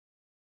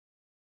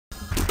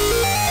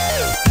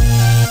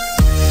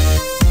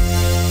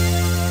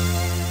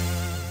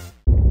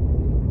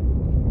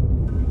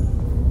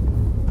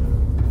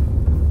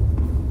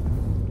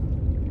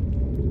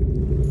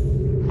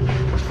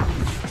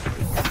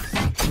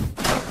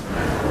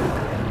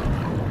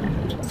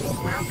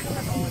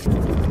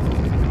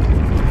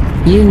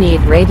You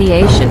need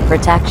radiation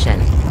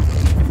protection.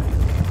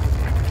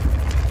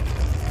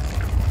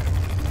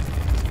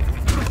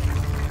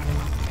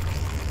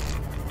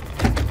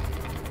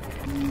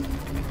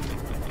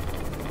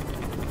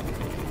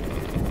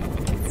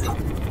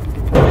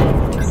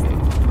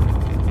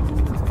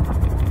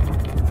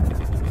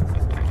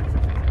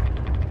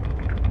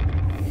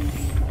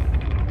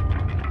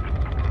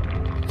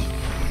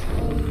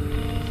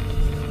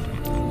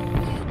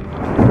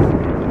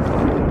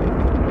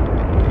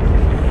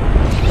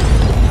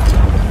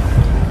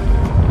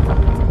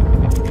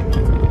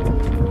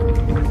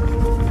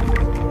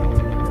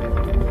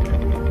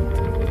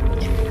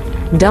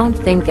 Don't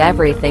think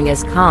everything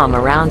is calm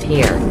around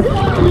here.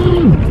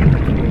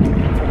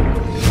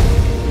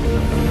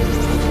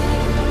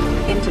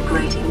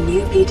 Integrating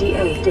new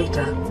PDA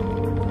data.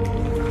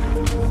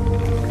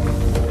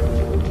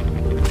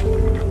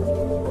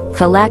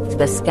 Collect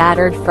the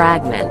scattered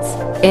fragments.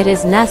 It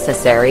is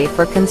necessary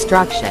for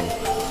construction.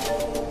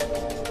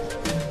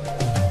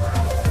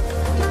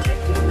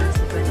 Detecting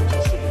massive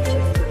energy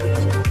signature in the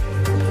region.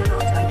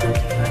 Cannot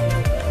identify.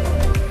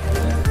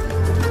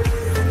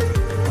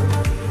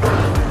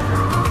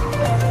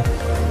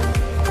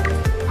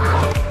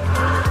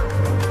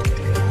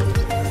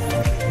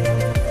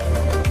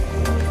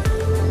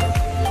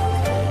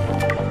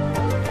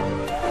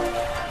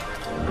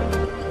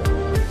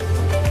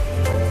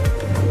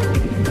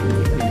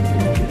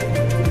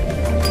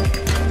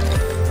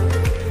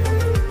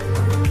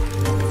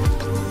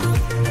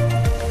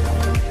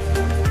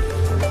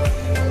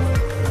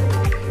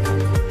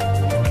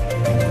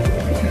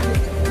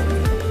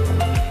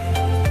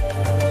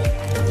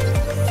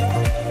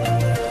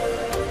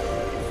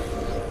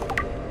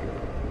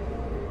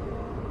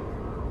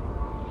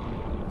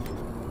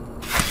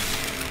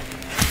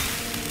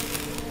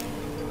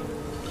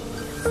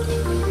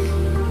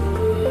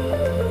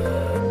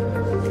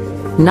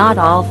 Not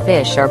all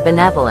fish are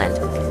benevolent.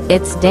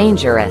 It's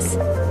dangerous.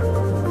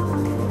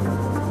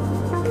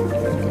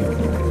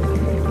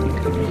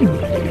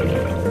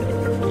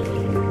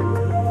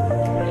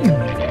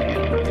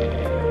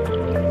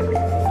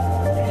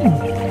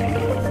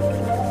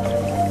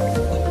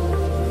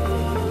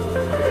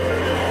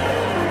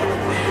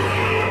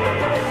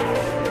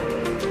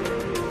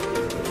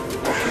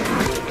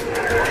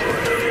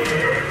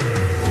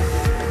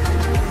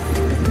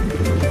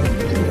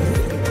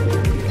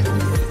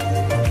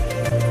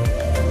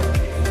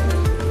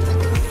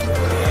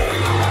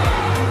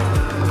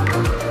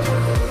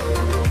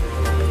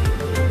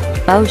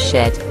 Oh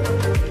shit.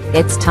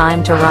 It's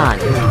time to run.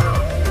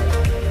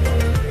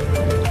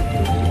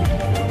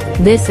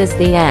 This is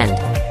the end.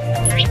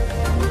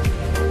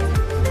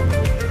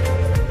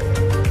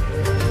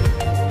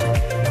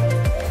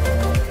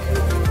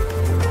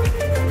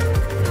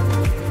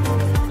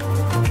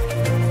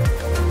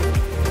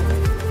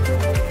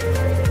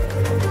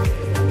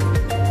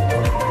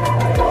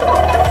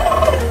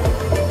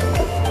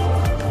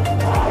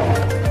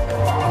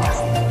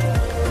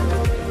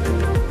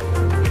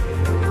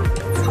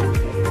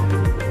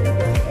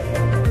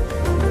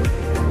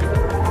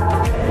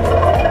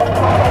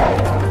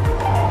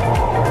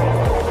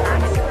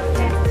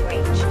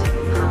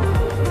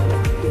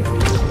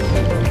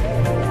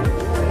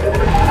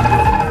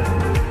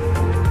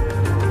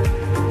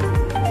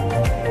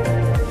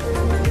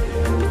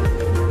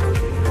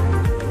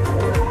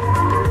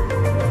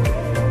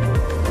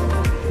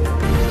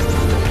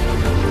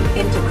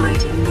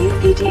 Integrating new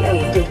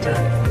PDA data.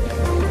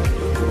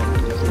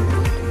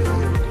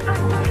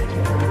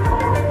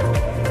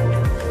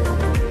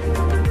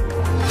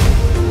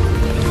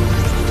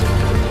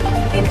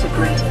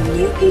 Integrating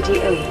new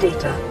PDA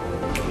data.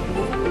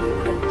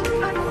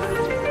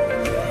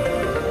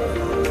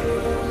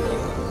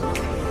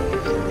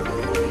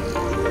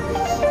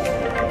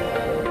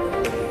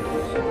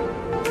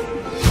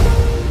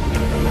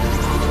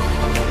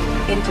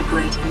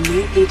 Integrating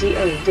new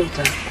PDA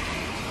data.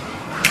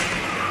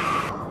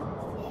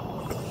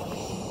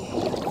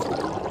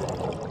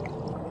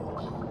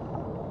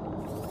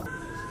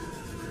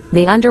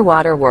 The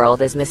underwater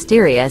world is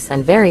mysterious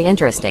and very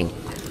interesting.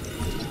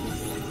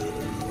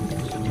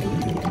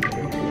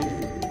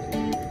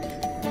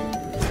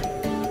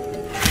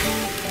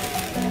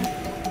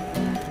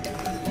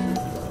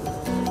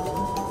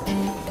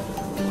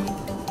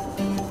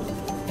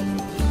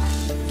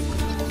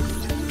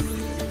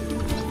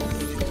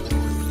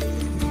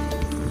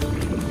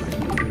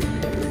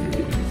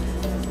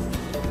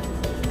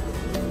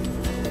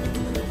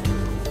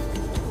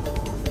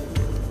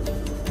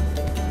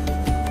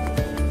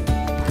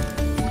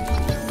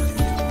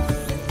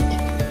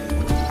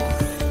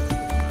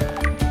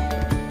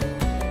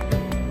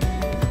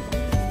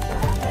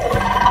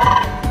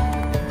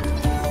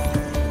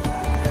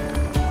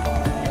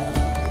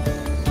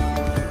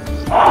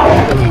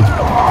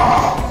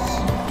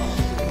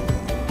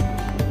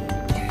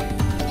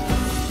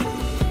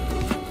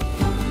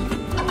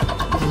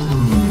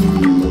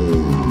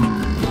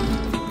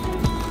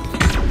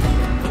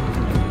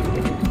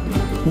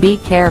 Be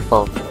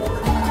careful.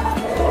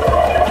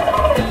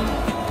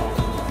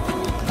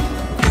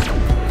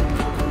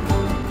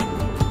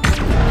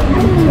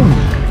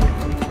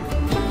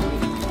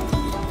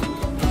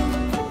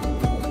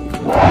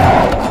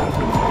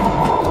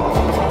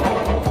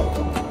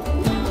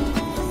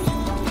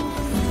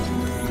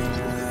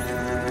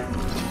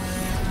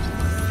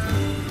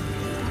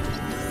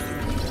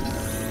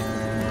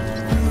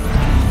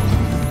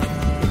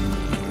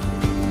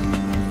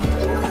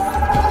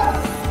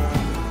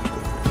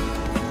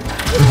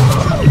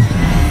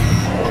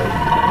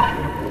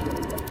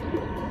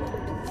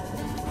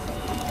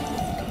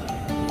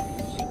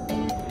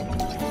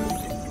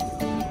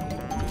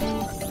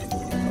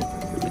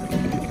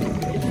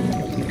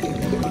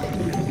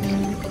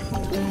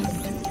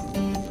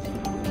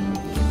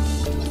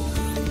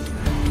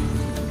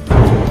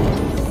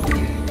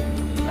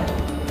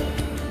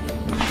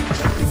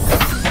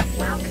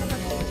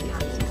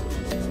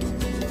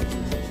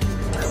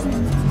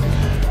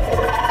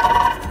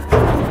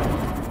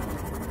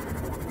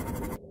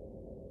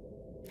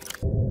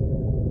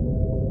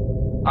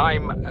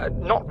 I'm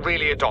not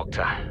really a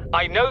doctor.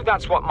 I know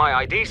that's what my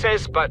ID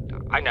says, but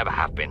I never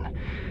have been.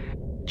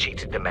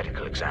 Cheated the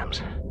medical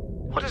exams.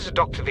 What does a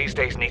doctor these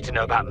days need to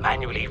know about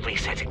manually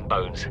resetting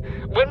bones?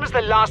 When was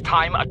the last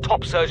time a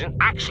top surgeon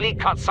actually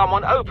cut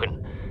someone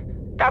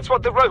open? That's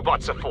what the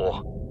robots are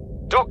for.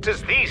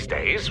 Doctors these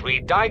days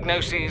read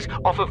diagnoses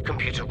off of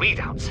computer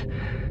readouts.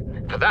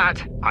 For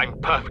that, I'm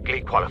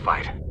perfectly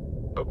qualified.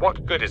 But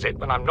what good is it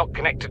when I'm not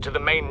connected to the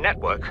main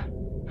network?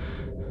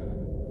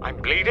 I'm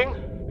bleeding.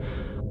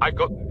 I've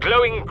got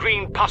glowing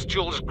green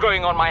pustules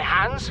growing on my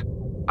hands.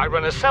 I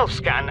run a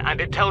self-scan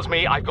and it tells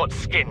me I've got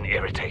skin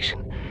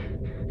irritation.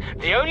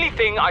 The only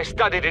thing I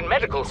studied in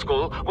medical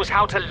school was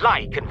how to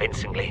lie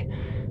convincingly.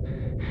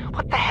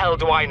 What the hell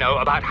do I know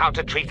about how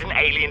to treat an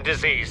alien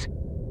disease?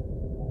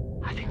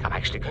 I think I'm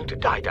actually going to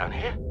die down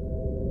here.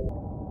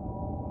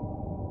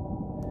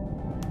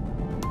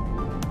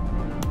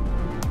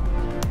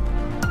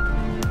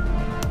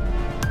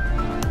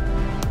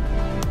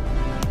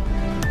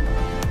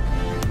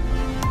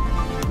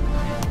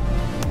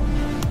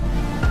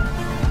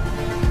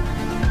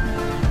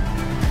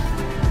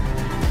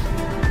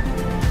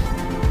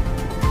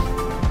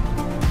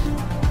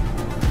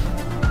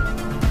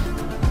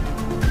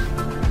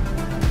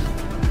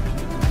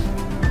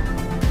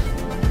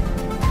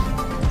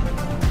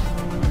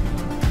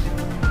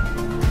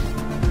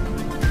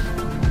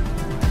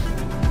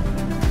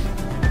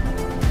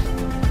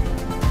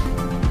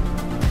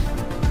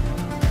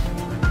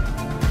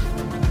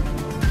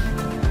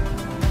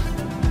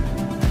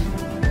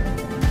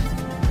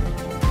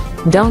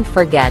 Don't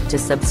forget to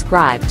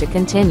subscribe to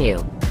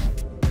continue.